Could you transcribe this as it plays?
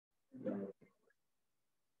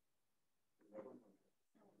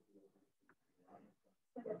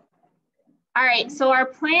All right, so our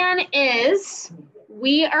plan is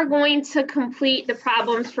we are going to complete the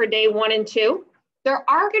problems for day 1 and 2. There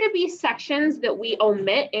are going to be sections that we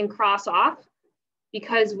omit and cross off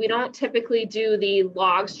because we don't typically do the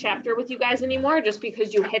logs chapter with you guys anymore, just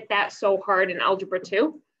because you hit that so hard in Algebra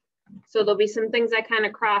 2. So there'll be some things I kind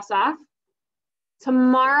of cross off.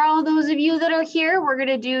 Tomorrow, those of you that are here, we're going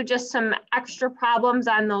to do just some extra problems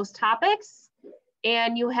on those topics.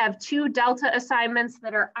 And you have 2 Delta assignments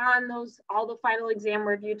that are on those, all the final exam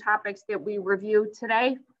review topics that we reviewed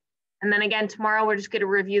today. And then again, tomorrow, we're just going to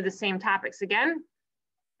review the same topics again.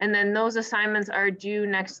 And then those assignments are due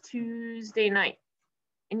next Tuesday night.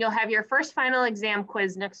 And you'll have your first final exam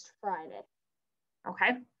quiz next Friday.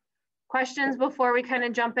 Okay. Questions before we kind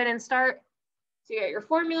of jump in and start? So you got your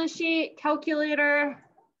formula sheet, calculator.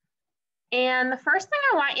 And the first thing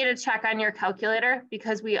I want you to check on your calculator,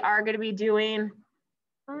 because we are going to be doing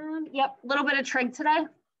a little bit of trig today,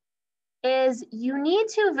 is you need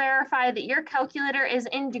to verify that your calculator is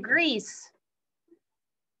in degrees.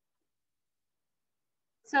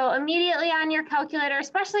 So immediately on your calculator,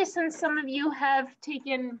 especially since some of you have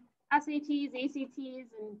taken SATs,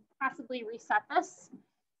 ACTs, and possibly reset this,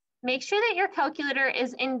 make sure that your calculator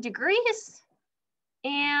is in degrees.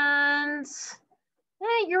 And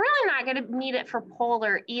you're really not going to need it for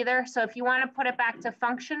polar either. So if you want to put it back to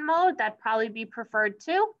function mode, that'd probably be preferred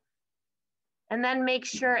too. And then make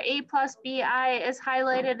sure A plus BI is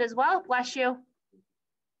highlighted as well. Bless you.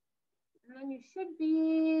 And then you should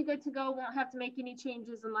be good to go. Won't have to make any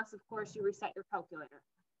changes unless, of course, you reset your calculator.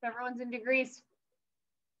 If everyone's in degrees.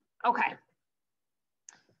 Okay.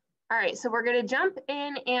 All right, so we're going to jump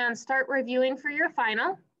in and start reviewing for your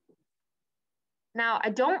final. Now, I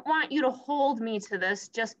don't want you to hold me to this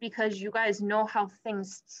just because you guys know how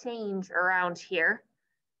things change around here.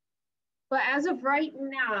 But as of right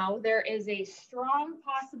now, there is a strong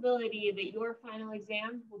possibility that your final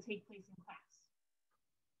exam will take place in class.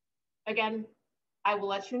 Again, I will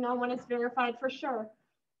let you know when it's verified for sure.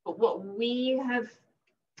 But what we have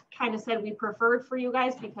kind of said we preferred for you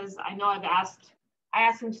guys, because I know I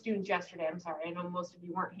asked some students yesterday, I'm sorry, I know most of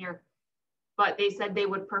you weren't here, but they said they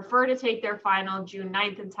would prefer to take their final June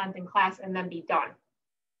 9th and 10th in class and then be done.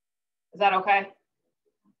 Is that okay?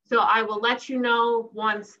 So I will let you know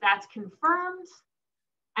once that's confirmed.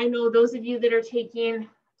 I know those of you that are taking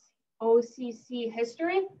OCC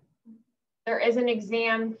history, there is an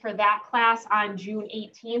exam for that class on June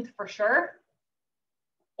 18th for sure.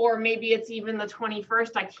 Or maybe it's even the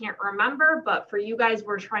 21st, I can't remember, but for you guys,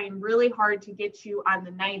 we're trying really hard to get you on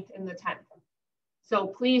the 9th and the 10th. So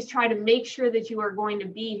please try to make sure that you are going to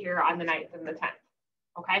be here on the 9th and the 10th,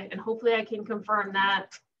 okay? And hopefully I can confirm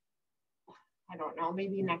that, I don't know,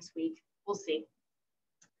 maybe next week, we'll see.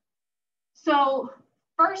 So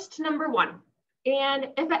first, number 1, and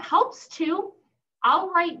if it helps too, I'll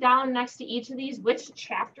write down next to each of these which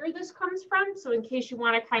chapter this comes from, so in case you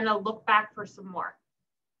wanna kind of look back for some more.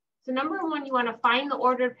 So number 1, you wanna find the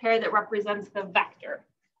ordered pair that represents the vector.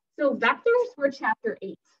 So vectors were chapter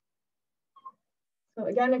 8. So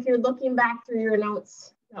again, if you're looking back through your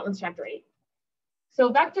notes, that one's chapter 8. So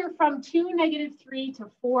vector from 2, -3 to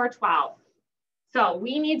 4, 12. So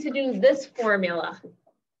we need to do this formula. So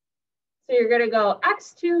you're gonna go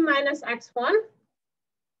x2 minus x1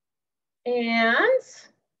 and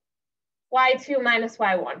y2 minus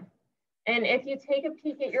y1. And if you take a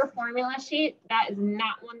peek at your formula sheet, that is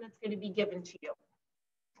not one that's gonna be given to you.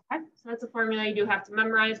 Okay, so that's a formula you do have to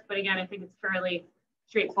memorize, but again, I think it's fairly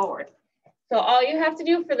straightforward. So all you have to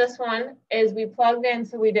do for this one is we plugged in,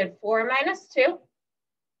 so we did 4 minus 2,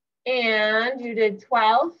 and you did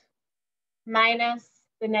 12 minus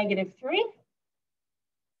the -3,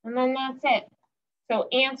 and then that's it. So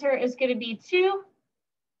answer is going to be 2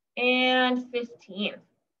 and 15.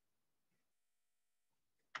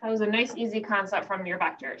 That was a nice, easy concept from your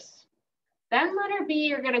vectors. Then letter B,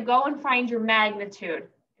 you're going to go and find your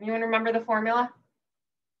magnitude. Anyone remember the formula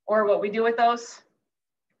or what we do with those?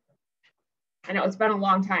 I know it's been a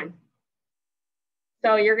long time.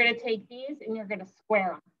 So you're going to take these and you're going to square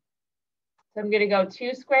them. So I'm going to go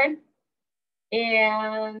 2 squared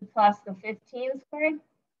and plus the 15 squared.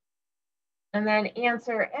 And then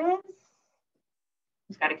answer is,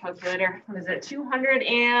 just got a calculator. What is it?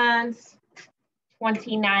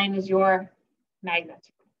 229 is your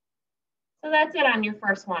magnitude. So that's it on your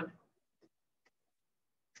first one.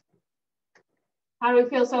 How do we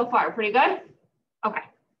feel so far? Pretty good? Okay.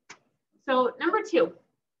 So number 2,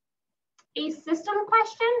 a system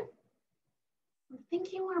question. I'm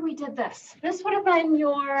thinking where we did this. This would have been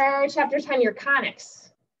your chapter 10, your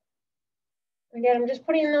conics. Again, I'm just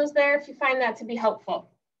putting those there if you find that to be helpful.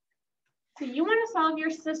 So you want to solve your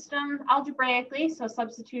system algebraically, so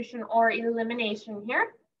substitution or elimination here.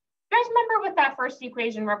 You guys remember what that first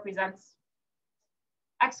equation represents?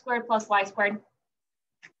 X squared plus y squared.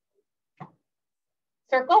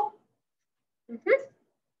 Circle.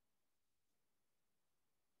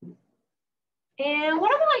 And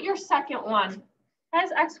what about your second one? It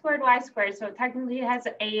has x squared, y squared, so technically it has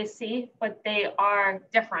a, c, but they are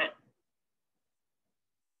different.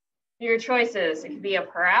 Your choices, it could be a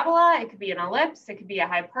parabola, it could be an ellipse, it could be a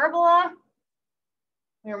hyperbola.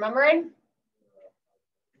 You remembering?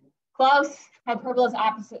 Close. Hyperbola's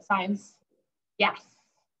opposite signs. Yes.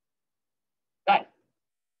 Good.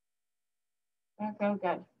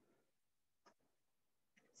 Good.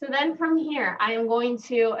 So then from here, I am going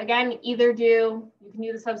to, again, either do, you can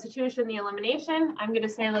do the substitution, the elimination. I'm going to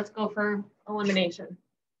say, let's go for elimination.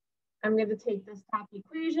 I'm going to take this top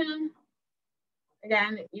equation.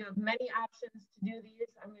 Again, you have many options to do these.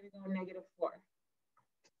 I'm going to go -4.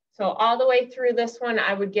 So all the way through this one,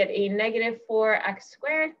 I would get a -4x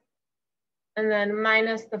squared, and then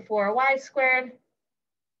minus the 4y squared,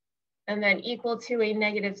 and then equal to a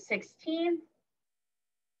 -16.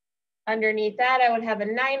 Underneath that, I would have a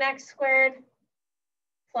 9x squared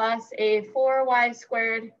plus a 4y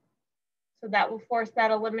squared. So that will force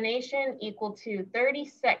that elimination equal to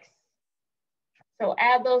 36. So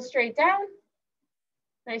add those straight down.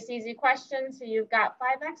 Nice, easy question. So you've got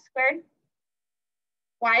 5x squared,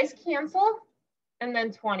 y's cancel, and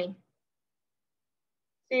then 20.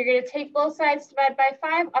 So you're going to take both sides, divide by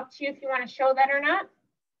 5, up to you if you want to show that or not.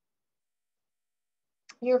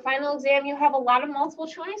 Your final exam, you have a lot of multiple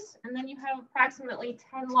choice, and then you have approximately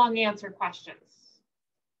 10 long answer questions.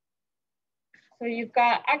 So you've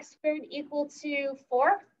got x squared equal to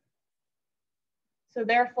 4. So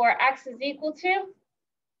therefore, x is equal to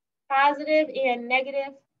positive and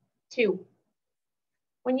 -2.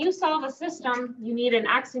 When you solve a system, you need an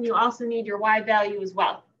x and you also need your y value as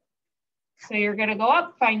well. So you're going to go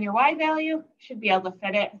up, find your y value. Should be able to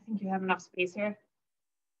fit it. I think you have enough space here.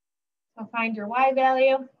 So find your y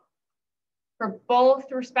value for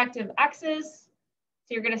both respective x's.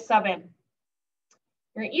 So you're going to sub in.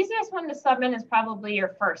 Your easiest one to sub in is probably your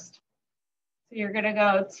first. So you're going to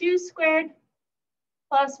go 2 squared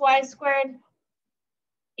plus y squared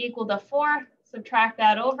equal to 4. Subtract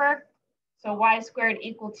that over. So y squared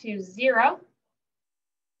equal to 0.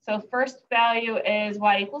 So first value is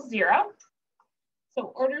y equals 0. So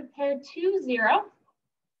ordered pair 2, 0.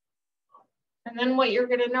 And then what you're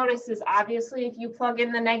going to notice is obviously if you plug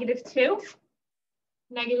in the -2,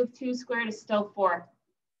 -2 squared is still 4.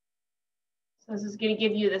 So this is going to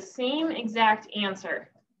give you the same exact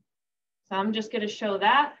answer. So I'm just going to show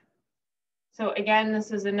that. So again,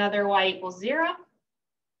 this is another y equals 0.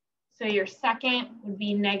 So your second would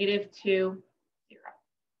be -2, 0.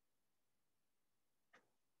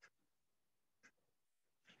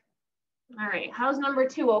 All right, how's number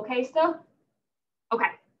 2? Okay still?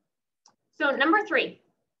 Okay. So number 3,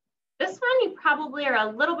 this one you probably are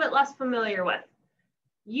a little bit less familiar with.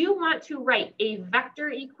 You want to write a vector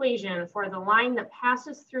equation for the line that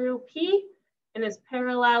passes through P and is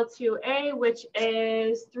parallel to A, which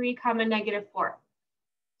is 3, -4.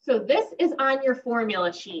 So this is on your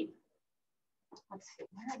formula sheet. Let's see,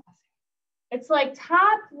 where is it? It's like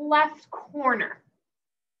top left corner.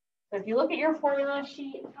 So if you look at your formula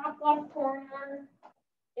sheet, top left corner,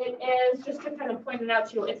 it is, just to kind of point it out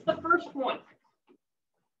to you, it's the first one.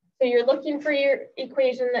 So you're looking for your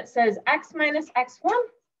equation that says x minus x1,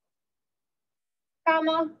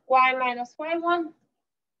 comma, y minus y1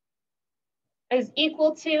 is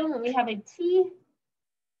equal to, and we have a t,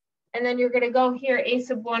 and then you're going to go here a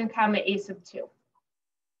sub 1, comma, a sub 2.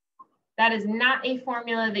 That is not a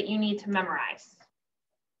formula that you need to memorize.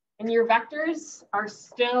 And your vectors are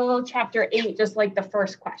still chapter 8, just like the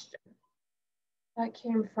first question. That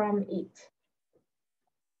came from 8.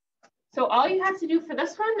 So all you have to do for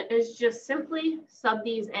this one is just simply sub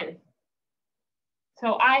these in.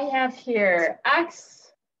 So I have here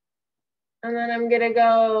x, and then I'm going to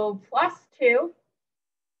go +2.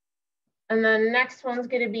 And then next one's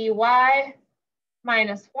going to be y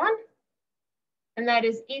minus 1. And that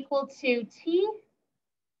is equal to t.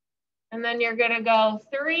 And then you're going to go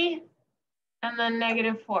 3 and then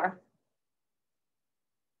 -4.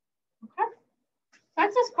 Okay.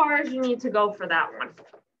 That's as far as you need to go for that one.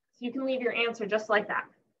 So you can leave your answer just like that.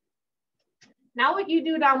 Now what you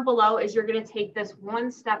do down below is you're going to take this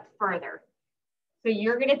one step further. So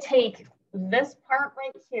you're going to take this part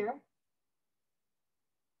right here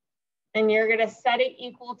and you're going to set it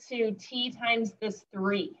equal to t times this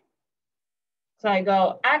 3. So I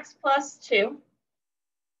go x plus 2 to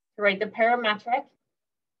write the parametric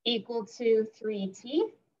equal to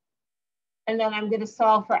 3t. And then I'm going to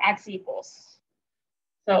solve for x equals.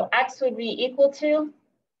 So x would be equal to,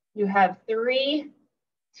 you have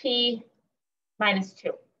 3t minus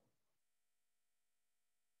 2.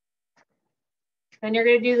 Then you're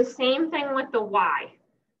going to do the same thing with the y.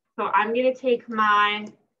 So I'm going to take my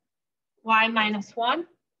y minus 1,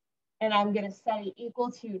 and I'm going to set it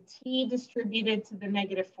equal to t distributed to the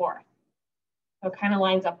 -4. So it kind of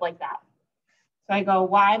lines up like that. So I go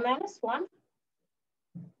y minus 1,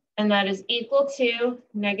 and that is equal to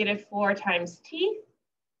 -4 times t.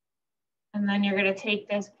 And then you're going to take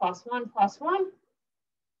this plus 1,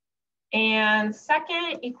 and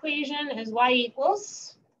second equation is y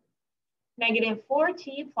equals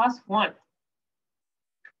 -4t plus 1.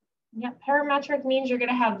 Yep, parametric means you're going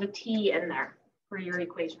to have the t in there for your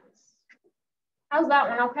equations. How's that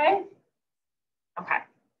one, okay? Okay.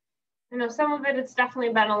 I know some of it, it's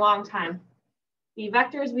definitely been a long time. The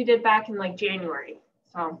vectors we did back in like January,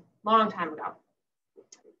 so long time ago.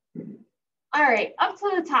 All right, up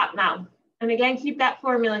to the top now. And again, keep that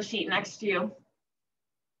formula sheet next to you.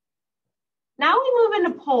 Now we move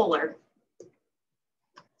into polar.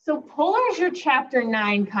 So polar is your chapter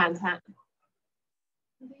 9 content.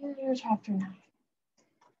 Your chapter 9.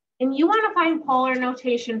 And you want to find polar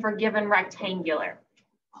notation for given rectangular.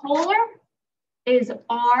 Polar is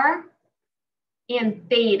r and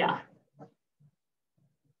theta.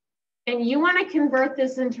 And you want to convert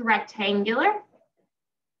this into rectangular.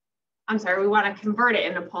 I'm sorry, we want to convert it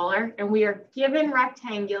into polar. And we are given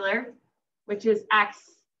rectangular, which is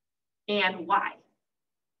x and y.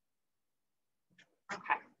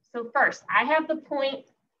 Okay, so first I have the point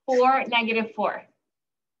 4, -4.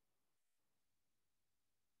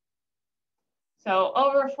 So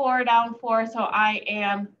over 4, down 4, so I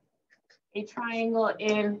am a triangle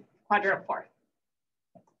in quadrant 4.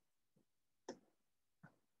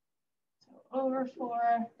 So over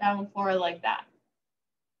 4, down 4 like that.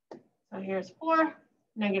 So here's 4,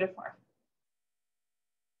 -4.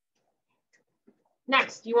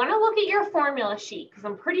 Next, you want to look at your formula sheet because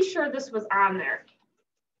I'm pretty sure this was on there.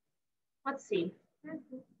 Let's see.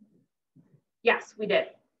 Yes, we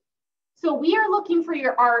did. So we are looking for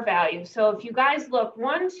your R value. So if you guys look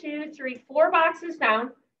 1, 2, 3, 4 boxes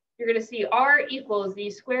down, you're going to see R equals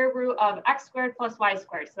the square root of x squared plus y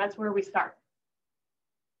squared. So that's where we start.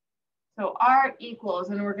 So R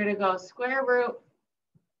equals, and we're going to go square root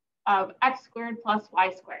of x squared plus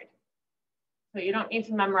y squared. So you don't need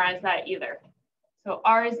to memorize that either. So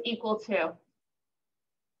R is equal to,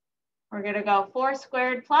 we're going to go 4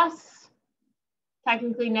 squared plus,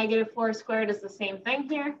 technically -4 squared is the same thing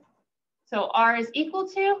here. So R is equal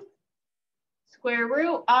to square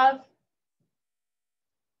root of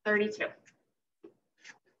 32.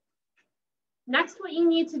 Next, what you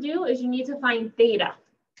need to do is you need to find theta.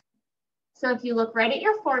 So if you look right at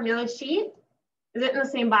your formula sheet, is it in the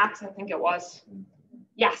same box? I think it was.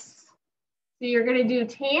 Yes. So you're going to do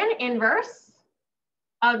tan inverse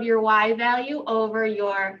of your y value over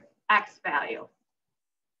your x value.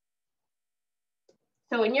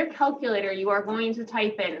 So in your calculator, you are going to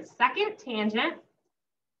type in second tangent,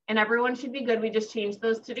 and everyone should be good. We just changed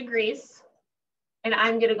those to degrees. And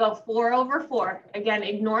I'm going to go 4 over 4. Again,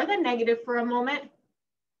 ignore the negative for a moment.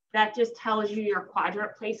 That just tells you your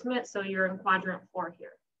quadrant placement. So you're in quadrant 4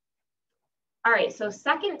 here. All right, so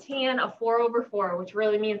second tan of 4 over 4, which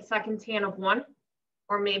really means second tan of 1,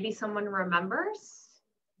 or maybe someone remembers.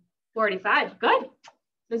 45, good.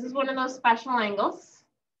 This is one of those special angles.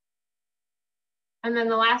 And then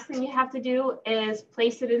the last thing you have to do is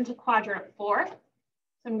place it into quadrant 4. So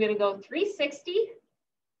I'm going to go 360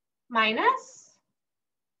 minus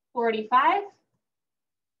 45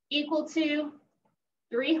 equal to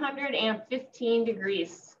 315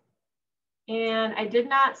 degrees. And I did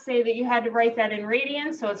not say that you had to write that in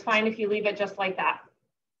radians, so it's fine if you leave it just like that.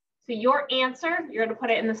 So your answer, you're going to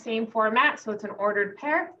put it in the same format, so it's an ordered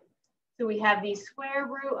pair. So we have the square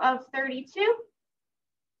root of 32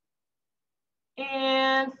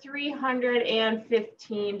 and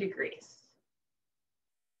 315 degrees.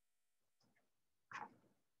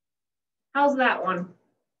 How's that one?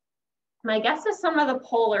 My guess is some of the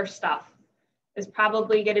polar stuff is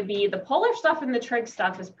probably going to be, the polar stuff and the trig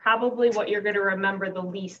stuff is probably what you're going to remember the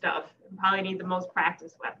least of and probably need the most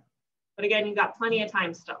practice with. But again, you've got plenty of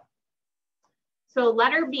time still. So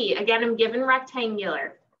letter B, again, I'm given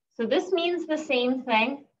rectangular. So this means the same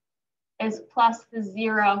thing as plus the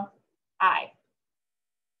 0i.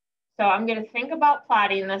 So I'm going to think about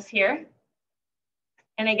plotting this here.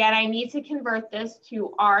 And again, I need to convert this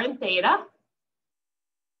to r and theta.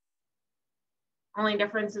 Only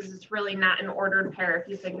difference is it's really not an ordered pair if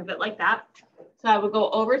you think of it like that. So I would go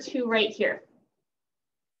over to right here.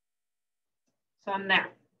 So I'm there.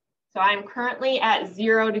 So I'm currently at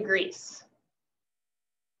 0 degrees.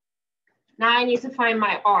 Now I need to find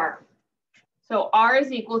my R. So R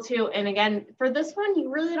is equal to, and again, for this one,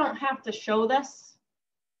 you really don't have to show this.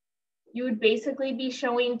 You would basically be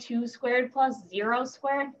showing 2 squared plus 0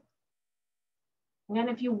 squared. Again,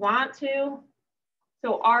 if you want to,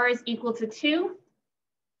 so R is equal to 2.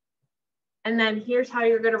 And then here's how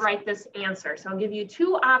you're going to write this answer. So I'll give you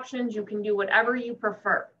 2 options. You can do whatever you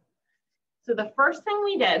prefer. So the first thing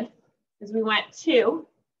we did is we went 2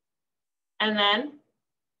 and then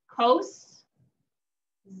cos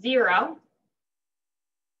 0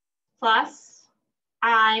 plus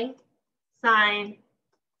I sine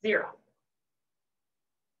 0.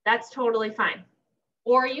 That's totally fine.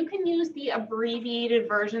 Or you can use the abbreviated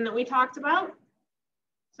version that we talked about.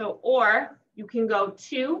 So, or you can go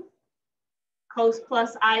 2 cos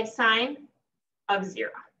plus I sine of 0.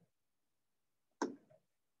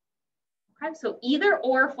 Okay, so either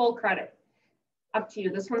or full credit, up to you.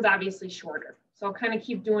 This one's obviously shorter. So I'll kind of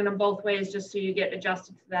keep doing them both ways just so you get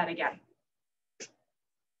adjusted to that again.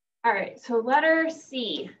 All right, so letter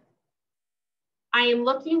C. I am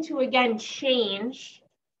looking to again change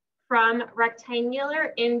from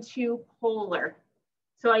rectangular into polar.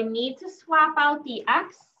 So I need to swap out the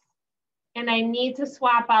X and I need to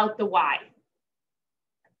swap out the Y.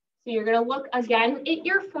 So you're going to look again at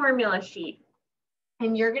your formula sheet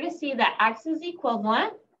and you're going to see that X is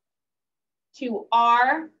equivalent to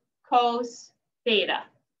R cos theta.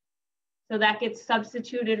 So that gets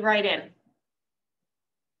substituted right in.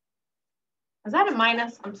 Was that a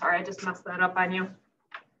minus? I'm sorry, I just messed that up on you.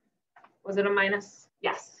 Was it a minus?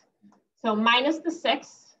 Yes. So minus the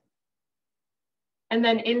 6. And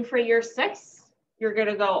then in for your 6, you're going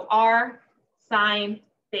to go R sine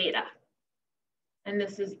theta. And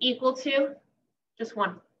this is equal to just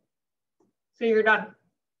 1. So you're done.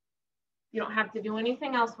 You don't have to do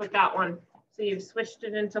anything else with that one. So you've switched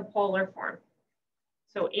it into polar form.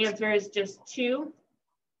 So answer is just 2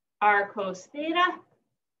 R cos theta.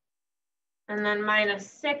 And then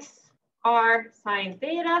minus 6 R sine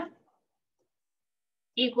theta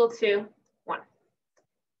equal to 1.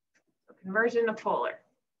 So conversion to polar.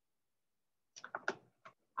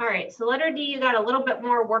 All right, so letter D, you got a little bit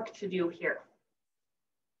more work to do here.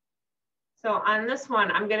 So on this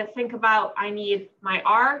one, I'm going to think about, I need my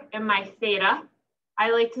R and my theta.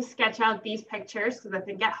 I like to sketch out these pictures because I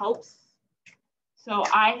think it helps. So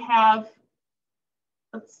I have,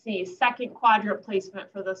 let's see, second quadrant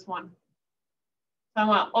placement for this one. So I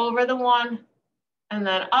went over the 1 and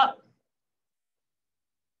then up.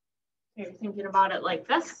 So you're thinking about it like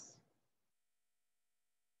this.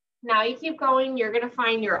 Now you keep going, you're going to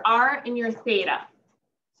find your R and your theta.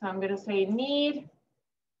 So I'm going to say need,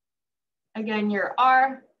 again, your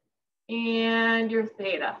R and your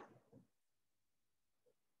theta.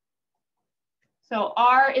 So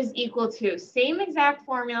R is equal to, same exact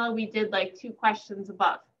formula we did like 2 questions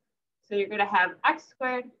above. So you're going to have X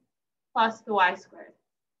squared plus the Y squared.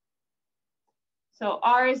 So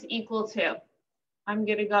R is equal to, I'm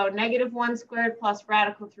going to go negative 1 squared plus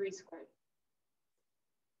radical 3 squared.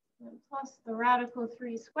 And plus the radical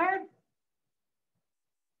 3 squared.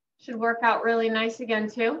 Should work out really nice again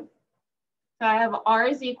too. So I have R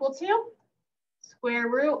is equal to square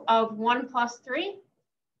root of 1 plus 3.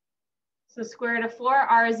 So square root of 4,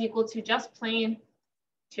 R is equal to just plain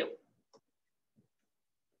 2.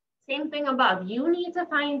 Same thing above, you need to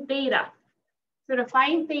find theta. So to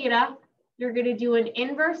find theta, you're going to do an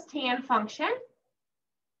inverse tan function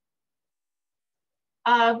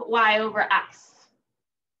of y over x.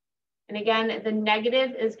 And again, the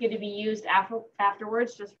negative is going to be used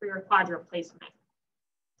afterwards just for your quadrant placement.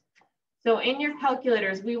 So in your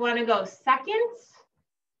calculators, we want to go second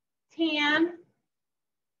tan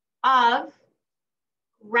of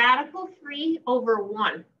radical 3 over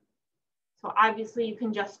 1. So obviously you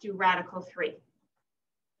can just do radical 3.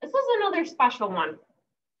 This is another special one.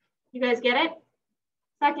 You guys get it?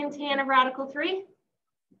 Second tan of radical 3?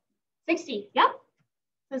 60, yep.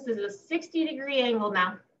 This is a 60-degree angle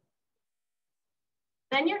now.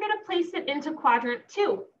 Then you're going to place it into quadrant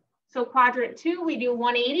 2. So quadrant 2, we do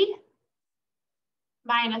 180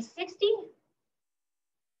 minus 60.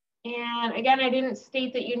 And again, I didn't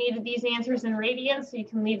state that you needed these answers in radians, so you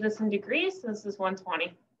can leave this in degrees. So this is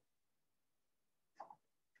 120.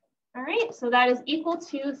 All right, so that is equal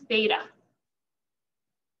to theta.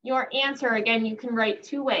 Your answer, again, you can write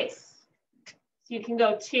 2 ways. So you can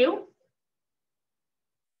go 2,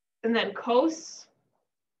 and then cos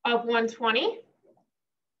of 120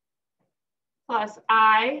 plus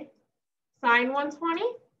I sine 120,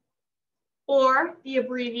 or the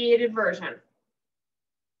abbreviated version.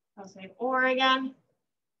 I'll say or again.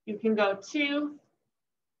 You can go 2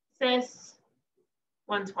 cis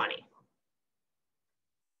 120.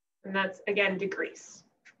 And that's, again, degrees.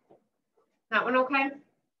 That one okay?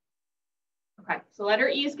 Okay, so letter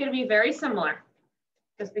E is going to be very similar.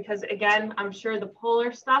 Just because, again, I'm sure the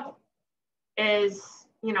polar stuff is,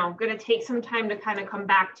 going to take some time to kind of come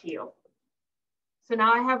back to you. So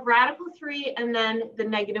now I have radical 3 and then the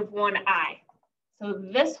negative 1i. So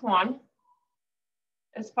this one,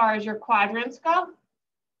 as far as your quadrants go,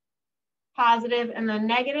 positive and then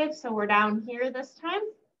negative. So we're down here this time.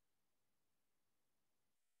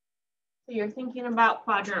 So you're thinking about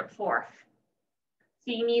quadrant 4.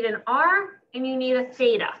 So you need an R and you need a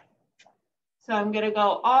theta. So I'm going to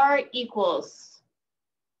go R equals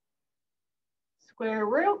square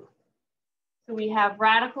root. So we have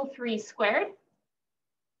radical 3 squared.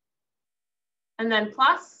 And then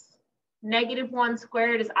plus negative 1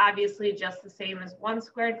 squared is obviously just the same as 1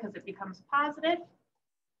 squared because it becomes positive.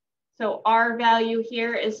 So our value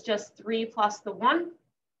here is just 3 plus the 1.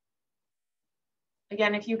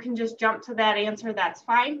 Again, if you can just jump to that answer, that's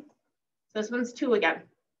fine. So this one's 2 again.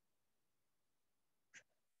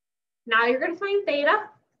 Now you're going to find theta.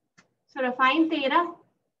 So to find theta,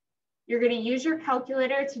 you're going to use your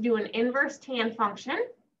calculator to do an inverse tan function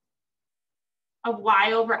of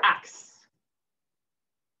y over x.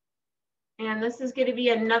 And this is going to be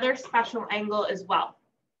another special angle as well.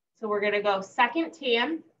 So we're going to go second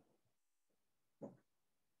tan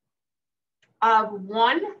of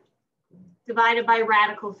 1 divided by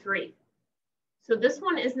radical 3. So this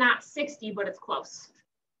one is not 60, but it's close.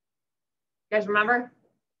 You guys remember?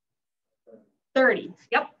 30,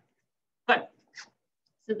 yep, good.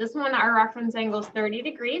 So this one, our reference angle is 30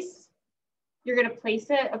 degrees. You're going to place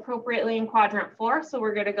it appropriately in quadrant 4. So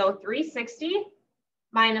we're going to go 360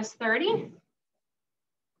 minus 30.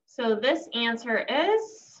 So this answer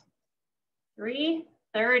is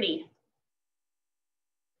 330.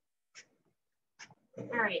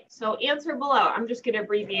 All right, so answer below. I'm just going to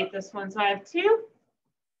abbreviate this one. So I have 2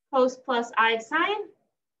 cos plus I sine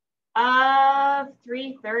of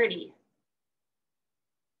 330.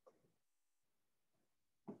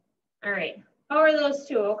 All right, how are those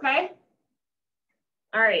two, okay?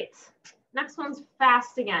 All right, next one's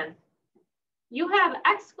fast again. You have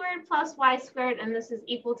x squared plus y squared, and this is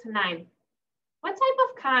equal to 9. What type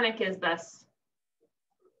of conic is this?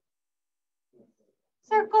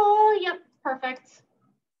 Circle, yep, perfect.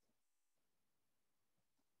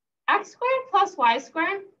 X squared plus y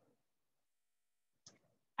squared,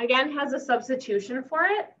 again, has a substitution for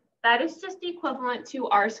it. That is just equivalent to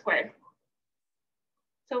r squared.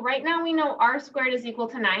 So right now we know r squared is equal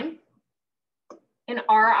to 9. And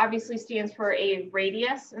r obviously stands for a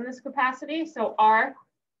radius in this capacity. So r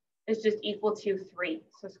is just equal to 3,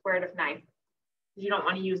 so square root of 9. You don't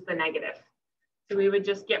want to use the negative. So we would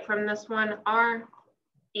just get from this one r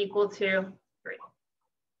equal to 3.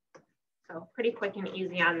 So pretty quick and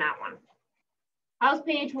easy on that one. How's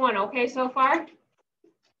page 1 okay so far?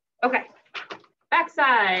 Okay,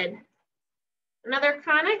 backside. Another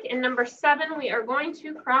conic, in number 7, we are going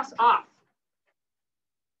to cross off.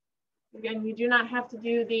 Again, you do not have to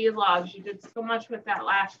do the logs. You did so much with that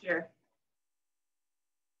last year.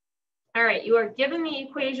 All right, you are given the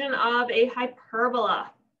equation of a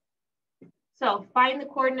hyperbola. So find the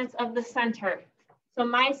coordinates of the center. So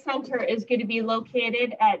my center is going to be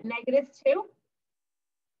located at -2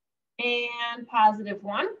 and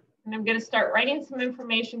 +1. And I'm going to start writing some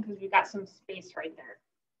information because we've got some space right there.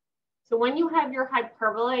 So when you have your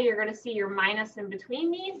hyperbola, you're going to see your minus in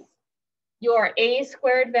between these. Your a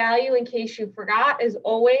squared value, in case you forgot, is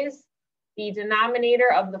always the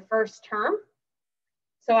denominator of the first term.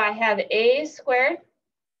 So I have a squared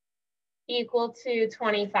equal to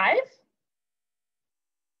 25.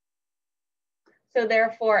 So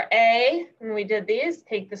therefore a, when we did these,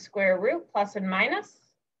 take the square root, plus and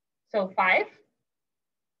minus, so 5.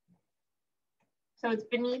 So it's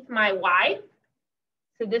beneath my y.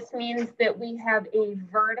 So this means that we have a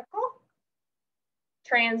vertical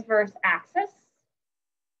transverse axis.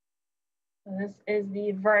 So this is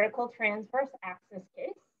the vertical transverse axis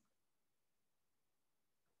case.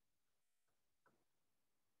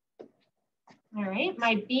 All right,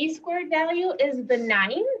 my b squared value is the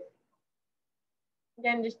 9.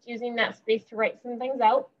 Again, just using that space to write some things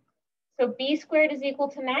out. So b squared is equal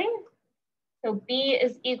to 9. So b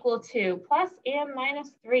is equal to plus and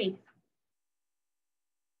minus 3.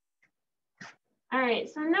 All right,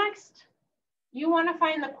 so next, you want to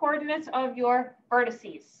find the coordinates of your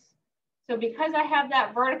vertices. So because I have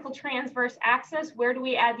that vertical transverse axis, where do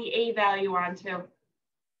we add the A value onto?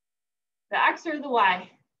 The X or the Y?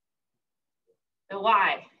 The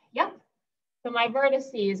Y, yep. So my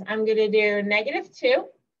vertices, I'm gonna do -2,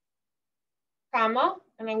 comma,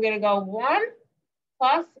 and I'm gonna go 1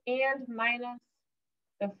 plus and minus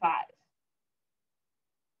the 5.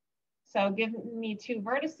 So give me 2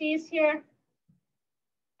 vertices here.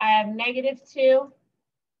 I have -2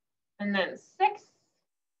 and then 6.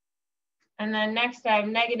 And then next I have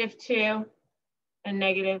 -2 and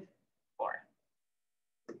 -4.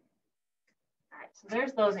 All right, so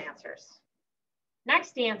there's those answers.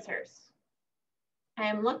 Next answers. I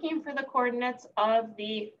am looking for the coordinates of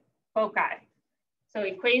the foci. So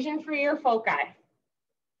equation for your foci.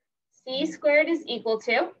 C squared is equal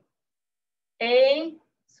to A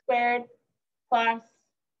squared plus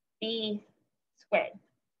B squared.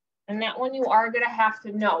 And that one you are going to have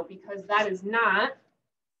to know because that is not,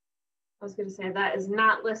 I was going to say that is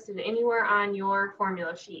not listed anywhere on your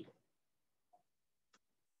formula sheet.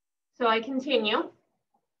 So I continue.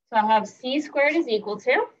 So I have C squared is equal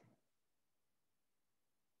to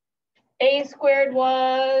A squared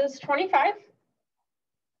was 25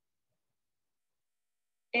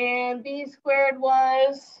 and B squared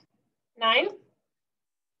was 9.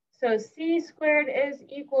 So C squared is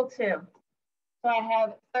equal to, so I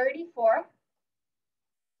have 34.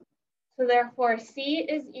 So therefore C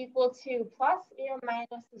is equal to plus and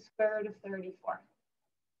minus the square root of 34.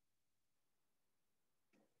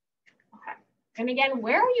 Okay, and again,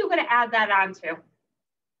 where are you going to add that onto?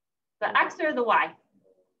 The X or the Y?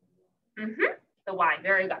 The Y,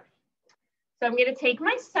 very good. So I'm going to take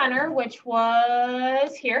my center, which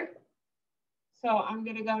was here. So I'm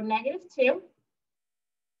going to go -2.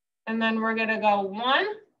 And then we're going to go 1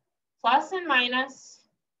 plus and minus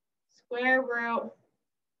square root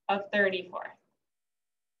of 34.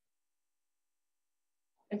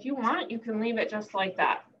 If you want, you can leave it just like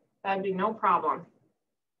that. That'd be no problem.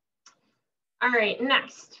 All right,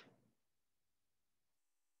 next.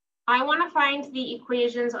 I want to find the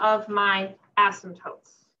equations of my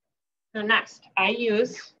asymptotes. So next, I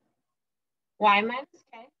use y minus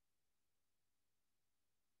k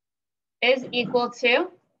is equal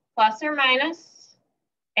to plus or minus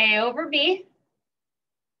a over b,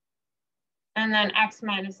 and then x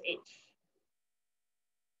minus h.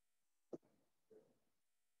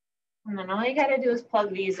 And then all you got to do is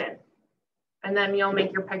plug these in, and then you'll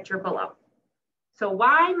make your picture below. So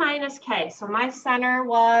y minus k. So my center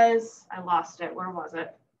was, I lost it. Where was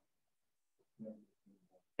it?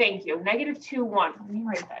 Thank you. -2, 1. Let me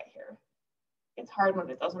write that here. It's hard when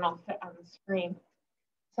it doesn't all fit on the screen.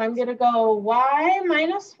 So I'm going to go y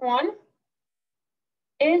minus 1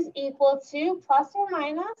 is equal to plus or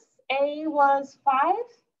minus a was 5,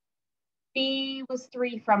 b was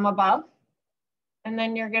 3 from above, and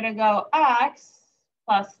then you're going to go x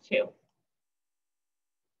plus 2.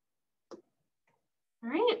 All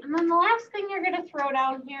right, and then the last thing you're going to throw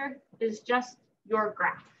down here is just your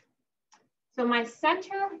graph. So my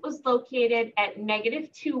center was located at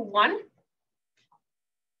 -2, 1.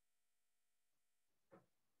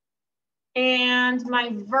 And my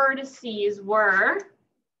vertices were,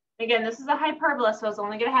 again, this is a hyperbola, so it's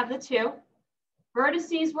only going to have the 2.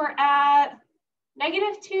 Vertices were at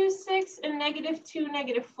 -2, 6, and -2,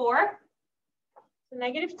 -4. So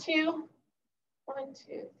 -2, 1,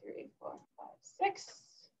 2, 3, 4, 5,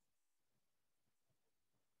 6.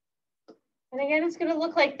 And again, it's going to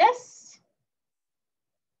look like this.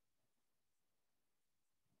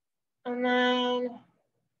 And then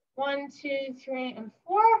 1, 2, 3, and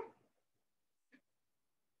 4.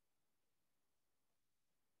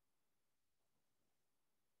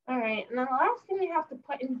 All right, and then the last thing you have to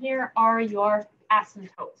put in here are your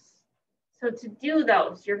asymptotes. So to do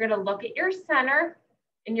those, you're going to look at your center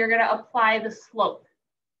and you're going to apply the slope.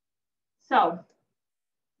 So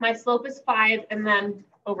my slope is 5 and then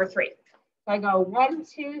over 3. So I go 1,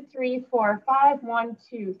 2, 3, 4, 5, 1,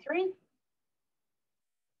 2, 3.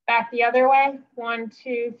 Back the other way, 1,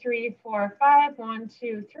 2, 3, 4, 5, 1,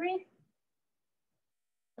 2, 3.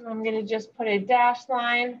 And I'm going to just put a dashed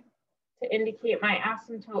line to indicate my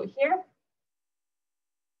asymptote here.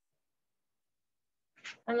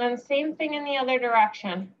 And then same thing in the other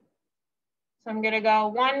direction. So I'm going to go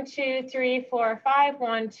 1, 2, 3, 4, 5,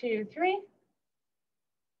 1, 2, 3.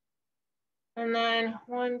 And then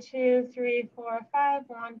 1, 2, 3, 4, 5,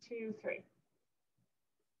 1, 2, 3.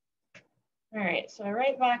 All right, so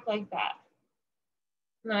right back like that.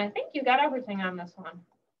 And I think you got everything on this one.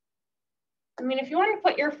 I mean, if you want to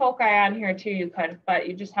put your foci on here too, you could, but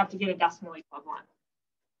you just have to get a decimal equivalent.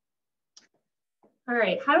 All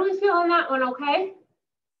right, how do we feel on that one, okay?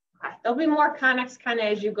 Okay. There'll be more conics kind of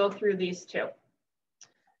as you go through these too.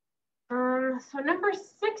 So number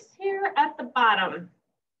 6 here at the bottom.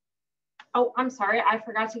 Oh, I'm sorry, I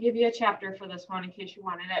forgot to give you a chapter for this one in case you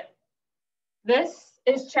wanted it. This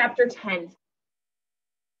is chapter 10.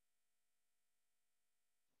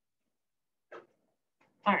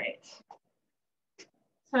 All right.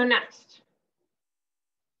 So next,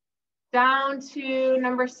 down to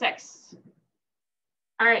number 6.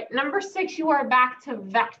 All right, number 6, you are back to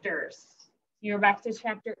vectors. You're back to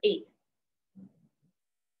chapter 8.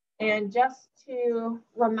 And just to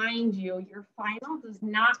remind you, your final does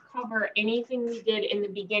not cover anything we did in the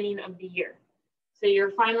beginning of the year. So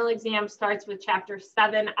your final exam starts with chapter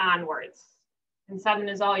 7 onwards. And 7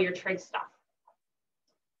 is all your trig stuff.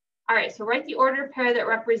 All right, so write the ordered pair that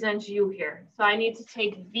represents u here. So I need to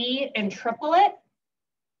take v and triple it.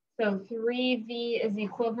 So 3v is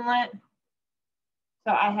equivalent.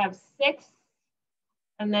 So I have 6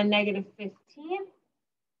 and then negative 15.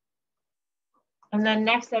 And then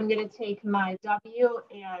next I'm going to take my w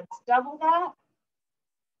and double that.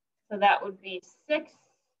 So that would be 6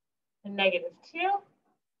 and negative 2.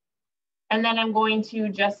 And then I'm going to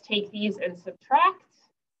just take these and subtract.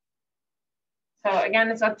 So again,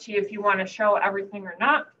 it's up to you if you want to show everything or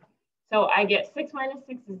not. So I get 6 minus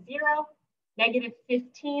 6 is 0. Negative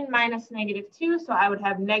 15 minus negative 2. So I would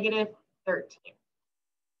have negative 13.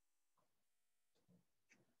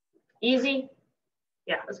 Easy?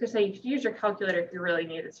 Yeah, I was going to say you could use your calculator if you really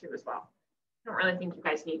needed to as well. I don't really think you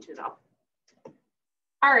guys need to though.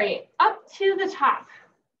 All right, up to the top.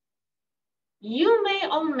 You may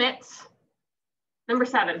omit number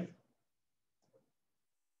 7.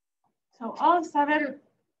 So all of 7,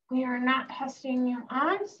 we are not testing you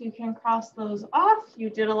on, so you can cross those off. You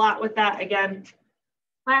did a lot with that again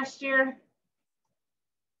last year.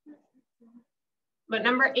 But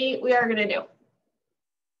number 8, we are going to do.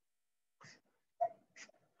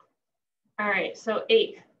 All right, so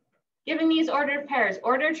 8. Given these ordered pairs,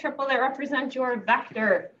 order triple that represents your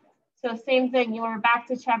vector. So same thing, you are back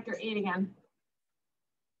to chapter 8 again.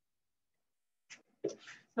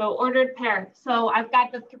 So ordered pair. So I've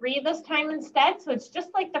got the 3 this time instead. So it's just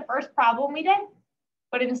like the first problem we did,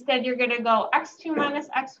 but instead you're going to go x2 minus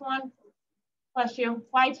x1 plus u,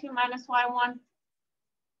 y2 minus y1,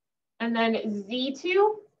 and then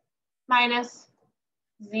z2 minus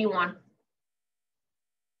z1.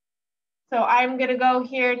 So I'm going to go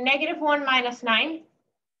here negative 1 minus 9,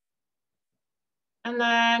 and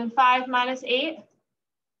then 5 minus 8,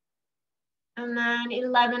 and then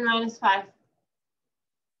 11 minus 5.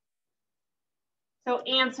 So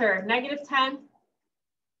answer, negative 10,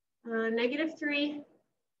 negative 3,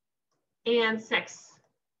 and 6.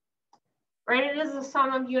 Right, it is the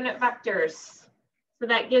sum of unit vectors. So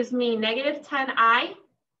that gives me negative 10i,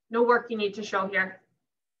 no work you need to show here.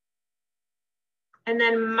 And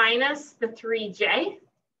then minus the 3j,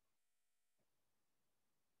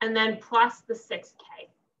 and then plus the 6k.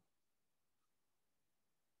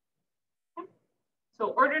 Okay. So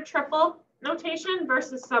ordered triple notation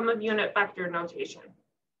versus sum of unit vector notation.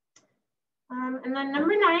 And then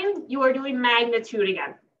number 9, you are doing magnitude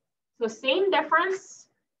again. So same difference.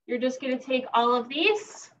 You're just going to take all of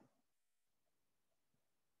these.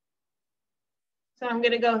 So I'm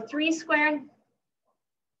going to go 3 squared.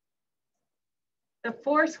 The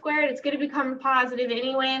 4 squared, it's going to become positive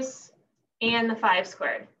anyways, and the 5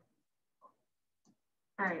 squared.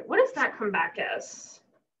 All right, what does that come back as?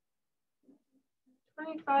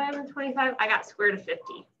 25 and 25, I got square root of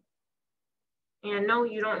 50. And no,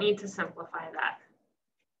 you don't need to simplify that.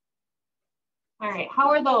 All right, how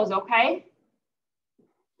are those, okay?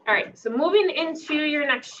 All right, so moving into your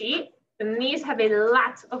next sheet, and these have a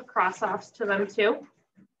lot of cross-offs to them too.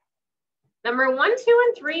 Number 1, 2,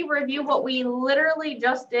 and 3, review what we literally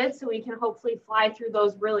just did so we can hopefully fly through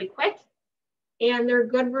those really quick. And they're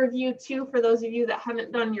good review too for those of you that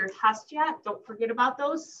haven't done your test yet. Don't forget about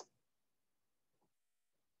those.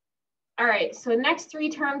 All right, so next 3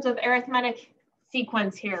 terms of arithmetic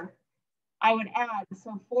sequence here. I would add,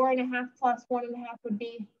 so 4.5 plus 1.5 would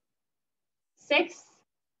be 6,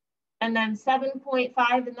 and then 7.5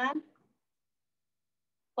 and then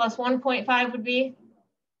plus 1.5 would be,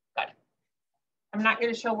 good. I'm not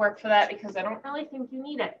going to show work for that because I don't really think you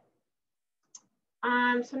need it.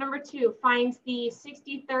 So number 2, find the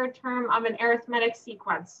 63rd term of an arithmetic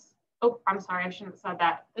sequence. Oh, I'm sorry, I shouldn't have said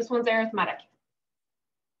that. This one's arithmetic.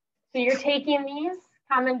 So you're taking these,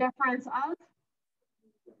 common difference of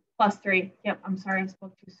plus 3. Yep, I'm sorry, I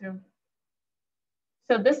spoke too soon.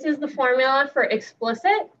 So this is the formula for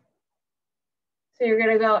explicit. So you're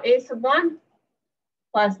going to go a sub 1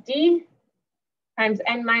 plus d times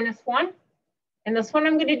n minus 1. And this one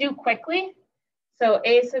I'm going to do quickly. So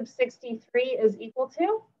a sub 63 is equal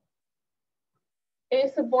to a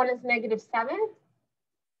sub 1 is -7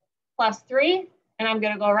 plus 3. And I'm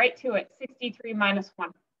going to go right to it, 63 minus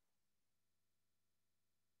 1.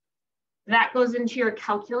 That goes into your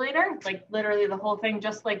calculator, like literally the whole thing,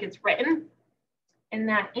 just like it's written. And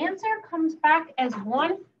that answer comes back as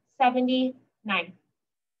 179.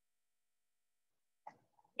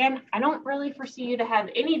 Again, I don't really foresee you to have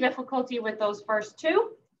any difficulty with those first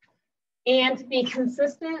two. And to be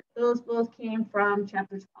consistent, those both came from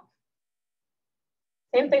chapter 12.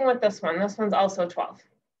 Same thing with this one. This one's also 12.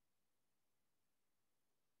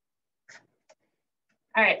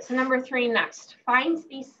 All right, so number 3 next. Find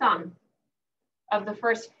the sum of the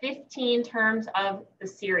first 15 terms of the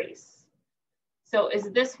series. So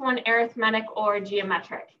is this one arithmetic or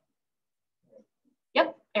geometric?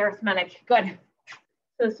 Yep, arithmetic, good.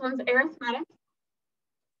 So this one's arithmetic.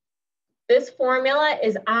 This formula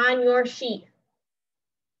is on your sheet.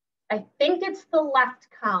 I think it's the left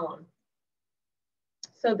column.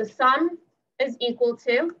 So the sum is equal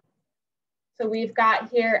to, so we've got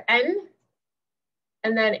here n,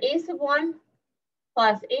 and then a sub 1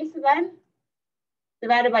 plus a sub n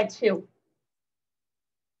divided by 2.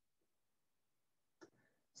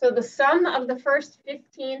 So the sum of the first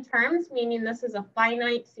 15 terms, meaning this is a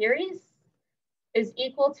finite series, is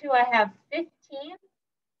equal to, I have 15,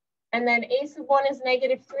 and then a sub 1 is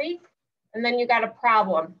 -3, and then you got a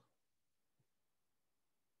problem.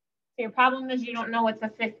 So your problem is you don't know what the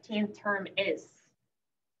 15th term is.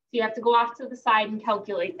 So you have to go off to the side and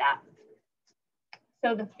calculate that.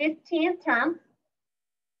 So the 15th term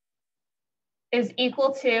is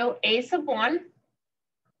equal to a sub 1,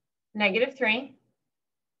 -3,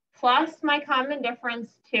 plus my common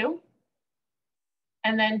difference 2,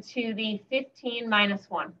 and then to the 15 minus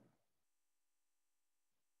 1.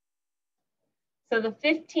 So the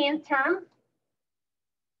 15th term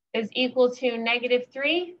is equal to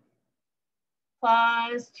 -3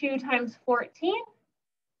 plus 2 times 14.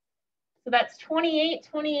 So that's 28.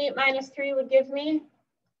 28 minus 3 would give me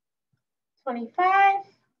 25.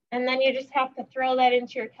 And then you just have to throw that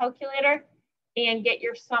into your calculator and get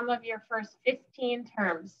your sum of your first 15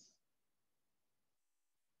 terms.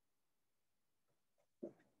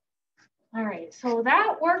 All right, so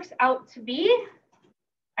that works out to be,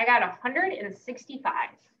 I got 165.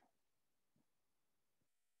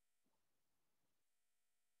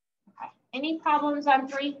 Okay, any problems on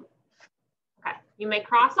 3? Okay, you may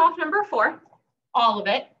cross off number 4, all of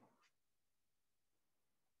it.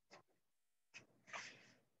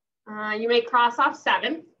 You may cross off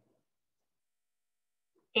 7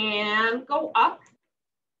 and go up.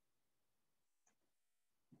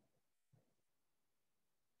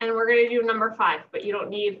 And we're going to do number 5, but you don't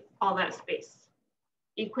need all that space.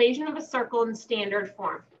 Equation of a circle in standard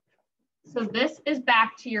form. So this is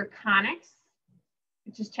back to your conics,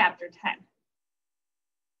 which is chapter 10.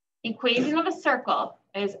 Equation of a circle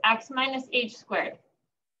is x minus h squared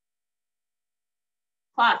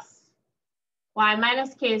plus y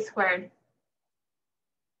minus k squared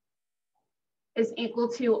is equal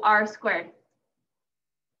to r squared,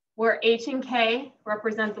 where h and k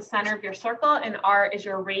represent the center of your circle and r is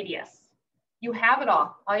your radius. You have it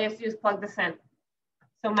all. All you have to do is plug this in.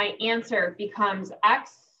 So my answer becomes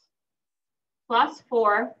x plus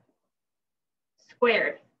 4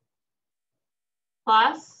 squared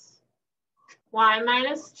plus y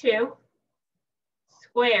minus 2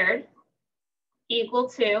 squared equal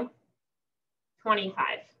to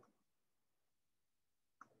 25.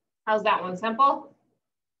 How's that one? Simple?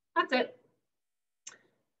 That's it.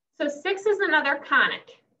 So 6 is another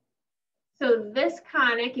conic. So this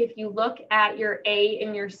conic, if you look at your A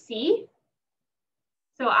and your C,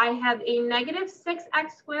 so I have a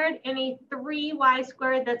 -6x squared and a 3y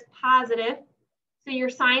squared that's positive. So your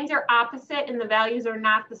signs are opposite and the values are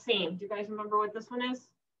not the same. Do you guys remember what this one is?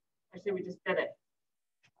 Actually, we just did it.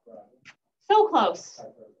 So close.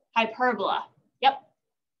 Hyperbola. Yep.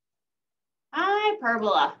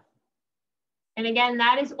 Hyperbola. And again,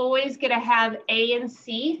 that is always going to have A and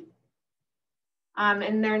C.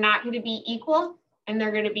 And they're not going to be equal, and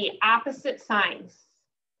they're going to be opposite signs.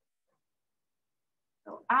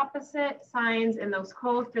 So opposite signs and those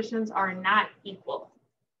coefficients are not equal.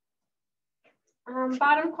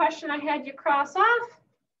 Bottom question I had you cross off.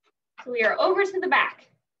 So we are over to the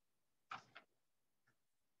back.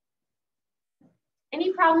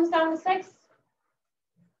 Any problems down to 6?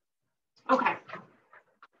 Okay.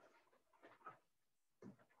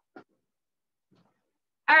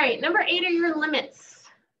 All right, number 8 are your limits.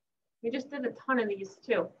 We just did a ton of these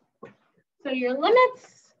too. So your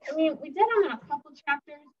limits I mean, we did them in a couple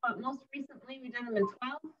chapters, but most recently we did them in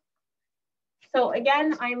 12. So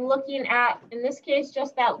again, I'm looking at, in this case,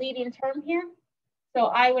 just that leading term here. So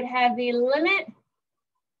I would have the limit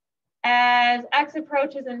as x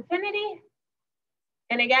approaches infinity.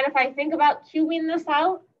 And again, if I think about cubing this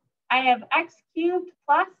out, I have x cubed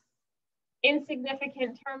plus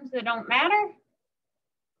insignificant terms that don't matter,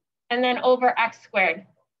 and then over x squared.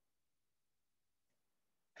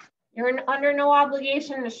 You're under no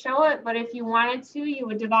obligation to show it, but if you wanted to, you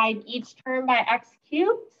would divide each term by x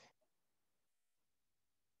cubed.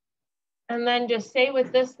 And then just say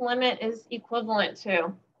what this limit is equivalent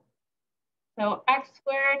to. So x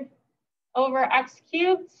squared over x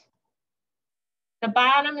cubed. The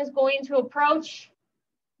bottom is going to approach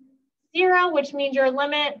 0, which means your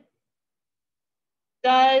limit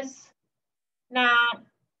does not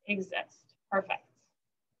exist. Perfect.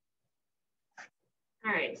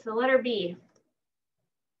 All right, so letter B.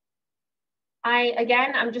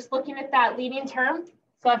 I'm just looking at that leading term.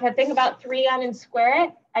 So if I think about 3n and square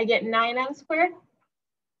it, I get 9n squared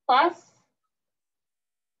plus,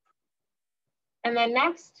 and then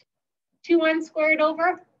next, 2n squared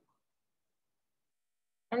over.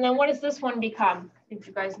 And then what does this one become? I think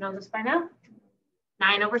you guys know this by now.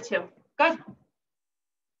 9 over 2. Good.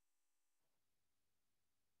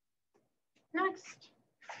 Next.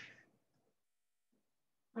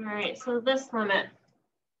 All right, so this limit.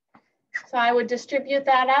 So I would distribute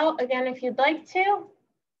that out again if you'd like to.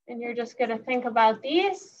 And you're just going to think about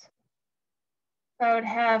these. So I would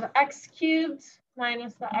have x cubed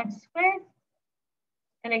minus the x squared.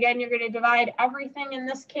 And again, you're going to divide everything in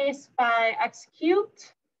this case by x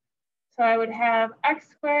cubed. So I would have x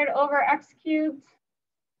squared over x cubed.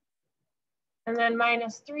 And then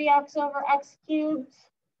minus 3x over x cubed.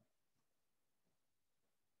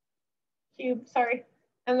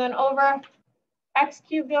 And then over x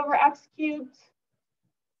cubed over x cubed.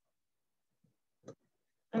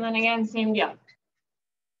 And then again, same deal.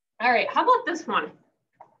 All right, how about this one?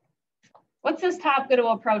 What's this top going to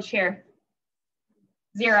approach here?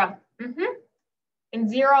 0. And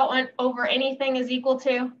 0 over anything is equal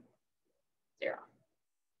to 0.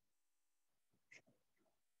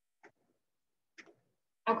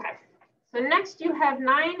 Okay, so next you have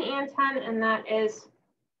 9 and 10, and that is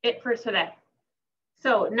it for today.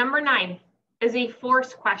 So number 9 is a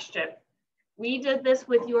force question. We did this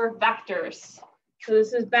with your vectors. So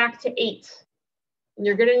this is back to 8. And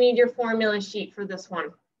you're gonna need your formula sheet for this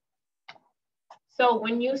one. So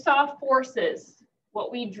when you saw forces,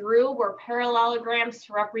 what we drew were parallelograms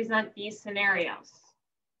to represent these scenarios.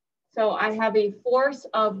 So I have a force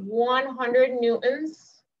of 100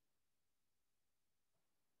 newtons.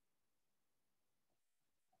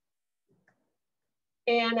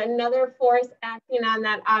 And another force acting on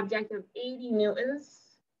that object of 80 newtons.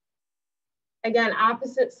 Again,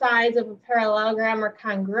 opposite sides of a parallelogram are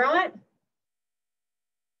congruent.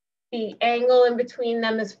 The angle in between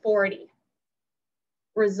them is 40.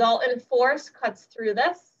 Resultant force cuts through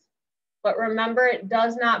this, but remember it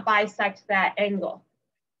does not bisect that angle.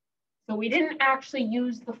 So we didn't actually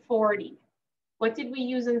use the 40. What did we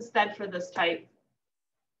use instead for this type?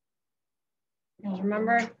 You guys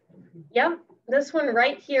remember? Yep, this one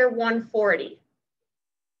right here, 140.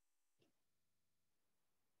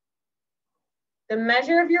 The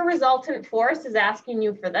measure of your resultant force is asking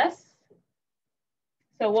you for this.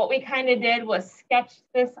 So what we kind of did was sketch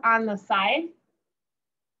this on the side.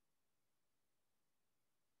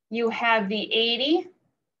 You have the 80,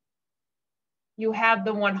 you have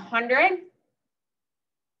the 100,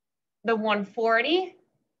 the 140,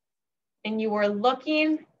 and you are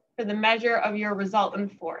looking for the measure of your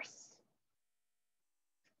resultant force.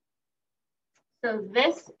 So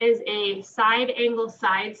this is a side angle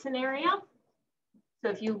side scenario. So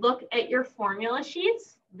if you look at your formula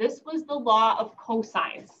sheets, this was the law of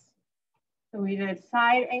cosines. So we did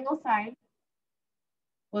side angle side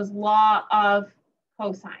was law of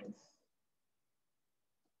cosines.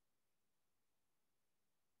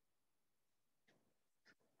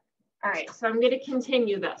 All right, so I'm going to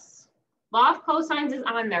continue this. Law of cosines is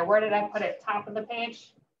on there. Where did I put it? Top of the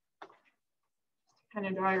page. Kind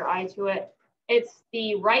of draw your eye to it. It's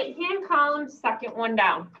the right-hand column, second one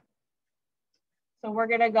down. So we're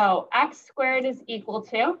going to go x squared is equal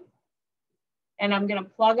to, and I'm going to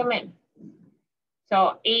plug them in.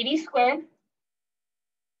 So 80 squared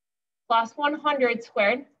plus 100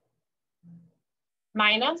 squared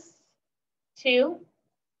minus 2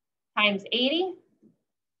 times 80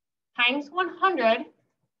 times 100,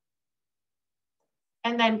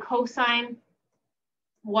 and then cosine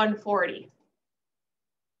 140.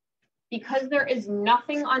 Because there is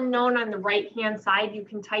nothing unknown on the right-hand side, you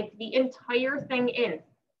can type the entire thing in.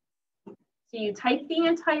 So you type the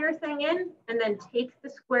entire thing in and then take the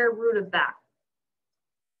square root of that.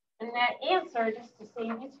 And that answer, just to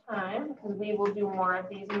save you time, because we will do more of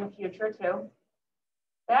these in the future too,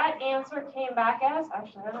 that answer came back as,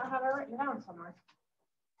 actually, I don't have it written down somewhere.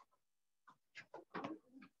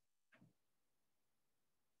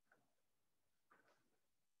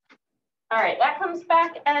 All right, that comes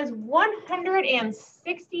back as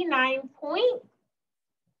 169 point.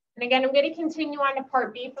 And again, I'm going to continue on to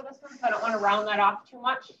part B for this one, so I don't want to round that off too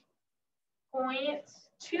much.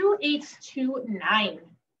 0.2829.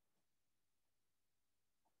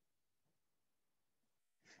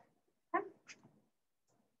 Okay.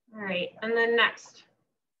 All right, and then next.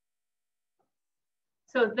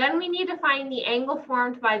 So then we need to find the angle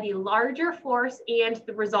formed by the larger force and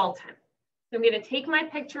the resultant. So I'm going to take my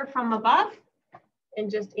picture from above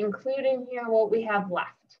and just include in here what we have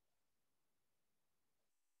left.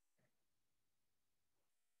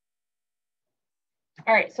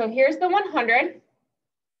 All right, so here's the 100.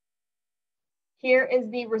 Here is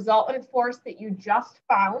the resultant force that you just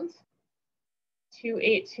found,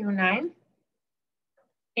 2829,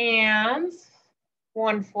 and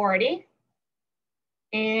 140,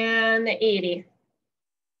 and the 80.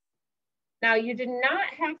 Now, you did not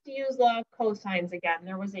have to use law of cosines again.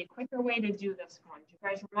 There was a quicker way to do this one. Do you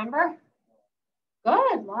guys remember?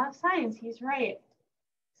 Good, law of sines, he's right.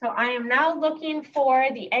 So I am now looking for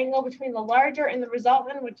the angle between the larger and the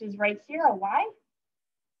resultant, which is right here, a y.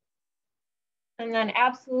 And then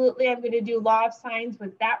absolutely, I'm going to do law of sines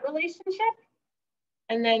with that relationship.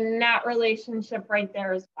 And then that relationship right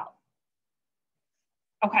there as well.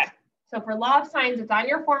 Okay, so for law of sines, it's on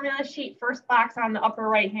your formula sheet, first box on the upper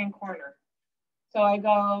right-hand corner. So I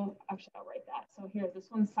go, actually, I'll write that. So here, this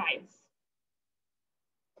one's sines.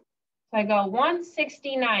 So I go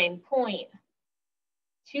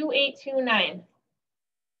 169.2829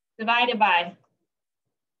 divided by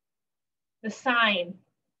the sine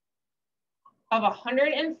of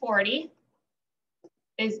 140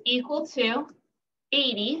 is equal to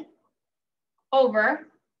 80 over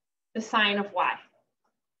the sine of y.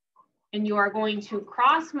 And you are going to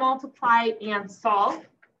cross multiply and solve.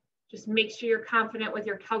 Just make sure you're confident with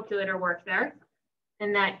your calculator work there.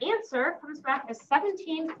 And that answer comes back as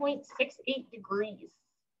 17.68 degrees.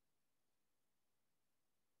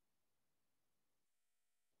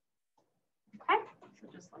 Okay, so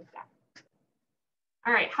just like that.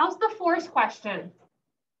 All right, how's the force question?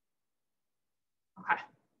 Okay.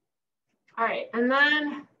 All right, and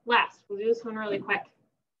then last, we'll do this one really quick.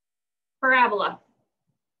 Parabola.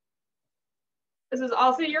 This is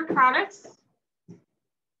also your conics.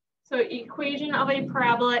 So equation of a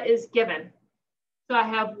parabola is given. So I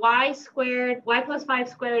have y squared, y plus 5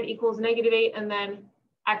 squared equals -8, and then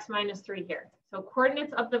x minus 3 here. So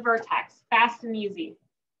coordinates of the vertex, fast and easy.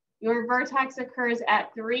 Your vertex occurs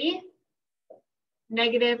at 3,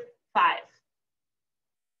 -5.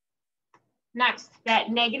 Next, that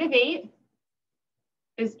 -8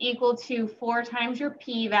 is equal to 4 times your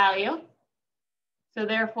p value. So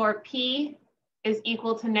therefore, p is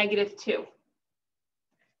equal to -2.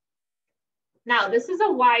 Now, this is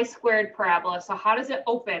a y squared parabola. So how does it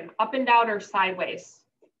open? Up and down or sideways?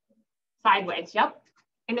 Sideways, yep.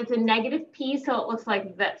 And it's a -p, so it looks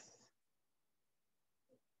like this.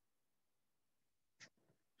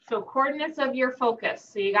 So coordinates of your focus.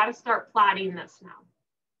 So you got to start plotting this now.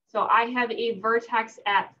 So I have a vertex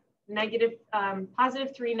at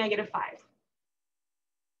 +3, -5.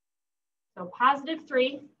 So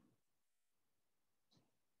 +3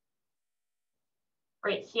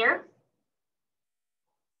 right here.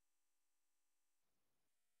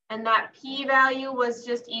 And that p value was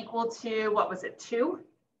just equal to, what was it, 2?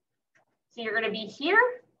 So you're going to be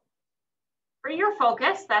here for your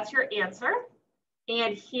focus, that's your answer,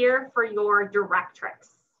 and here for your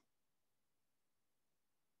directrix.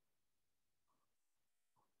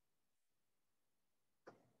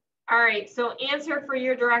 All right, so answer for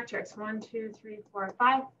your directrix, 1, 2, 3, 4,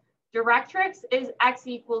 5. Directrix is x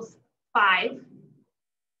equals 5.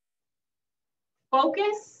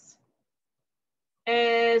 Focus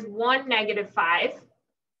is 1, -5.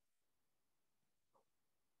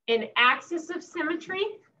 An axis of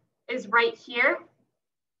symmetry is right here.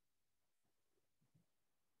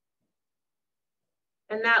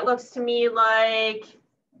 And that looks to me like,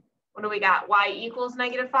 what do we got? Y equals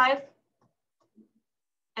 -5.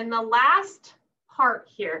 And the last part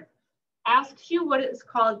here asks you what is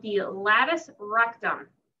called the latus rectum.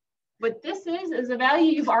 What this is a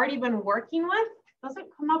value you've already been working with.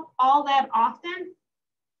 Doesn't come up all that often,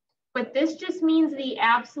 but this just means the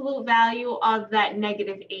absolute value of that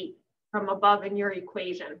 -8 from above in your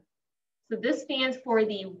equation. So this stands for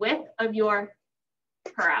the width of your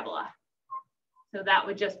parabola. So that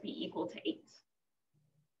would just be equal to 8.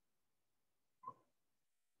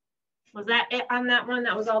 Was that it on that one?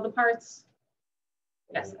 That was all the parts?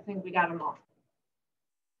 Yes, I think we got them all.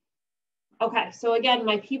 Okay, so again,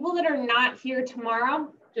 my people that are not here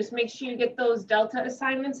tomorrow, just make sure you get those delta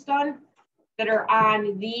assignments done that are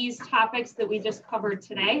on these topics that we just covered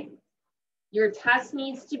today. Your test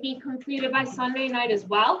needs to be completed by Sunday night as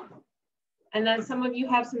well. And then some of you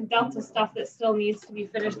have some delta stuff that still needs to be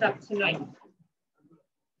finished up tonight.